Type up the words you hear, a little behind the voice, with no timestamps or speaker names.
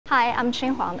Hi, I'm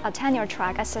Huang, a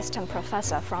tenure-track assistant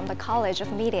professor from the College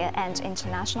of Media and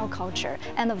International Culture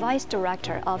and the Vice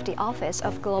Director of the Office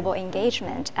of Global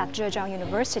Engagement at Zhejiang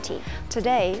University.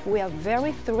 Today, we are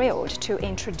very thrilled to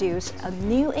introduce a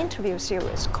new interview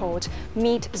series called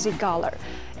Meet Z-Cholar.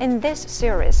 In this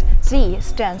series, Z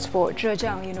stands for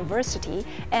Zhejiang University,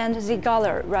 and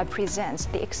Z-Cholar represents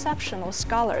the exceptional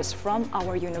scholars from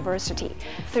our university.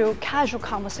 Through casual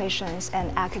conversations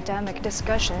and academic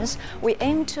discussions, we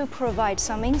aim to provide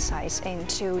some insights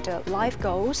into the life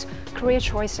goals, career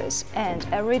choices, and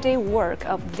everyday work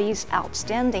of these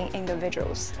outstanding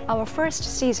individuals. Our first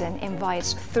season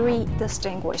invites 3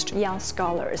 distinguished young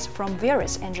scholars from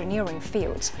various engineering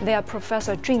fields. They are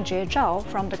Professor Junjie ZHAO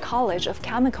from the College of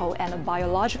Chemical and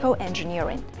Biological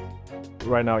Engineering.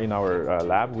 Right now in our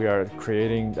lab, we are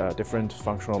creating different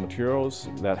functional materials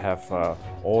that have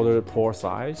all the pore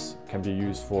size, can be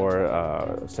used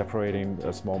for separating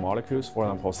small molecules, for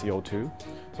example CO2.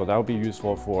 So that will be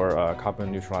useful for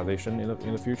carbon neutralization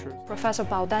in the future. Professor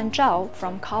Baodan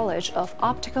from College of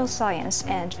Optical Science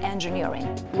and Engineering.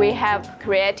 We have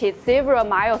created several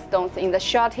milestones in the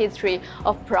short history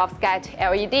of perovskite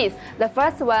LEDs. The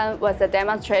first one was a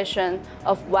demonstration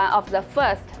of one of the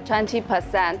first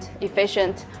 20%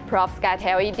 efficient perovskite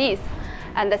LEDs.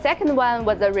 And the second one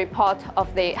was a report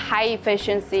of the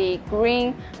high-efficiency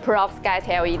green perovskite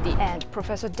LED. And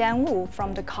Professor Dan Wu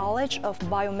from the College of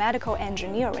Biomedical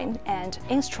Engineering and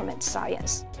Instrument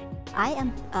Science. I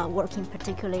am working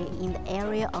particularly in the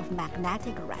area of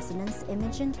magnetic resonance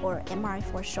imaging, or MRI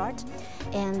for short,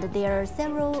 and there are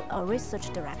several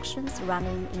research directions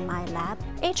running in my lab.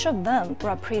 Each of them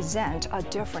represent a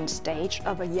different stage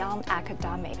of a young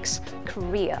academic's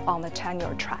career on the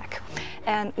tenure track.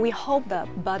 And we hope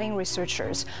that budding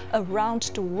researchers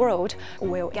around the world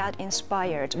will get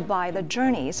inspired by the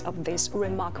journeys of these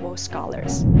remarkable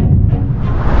scholars.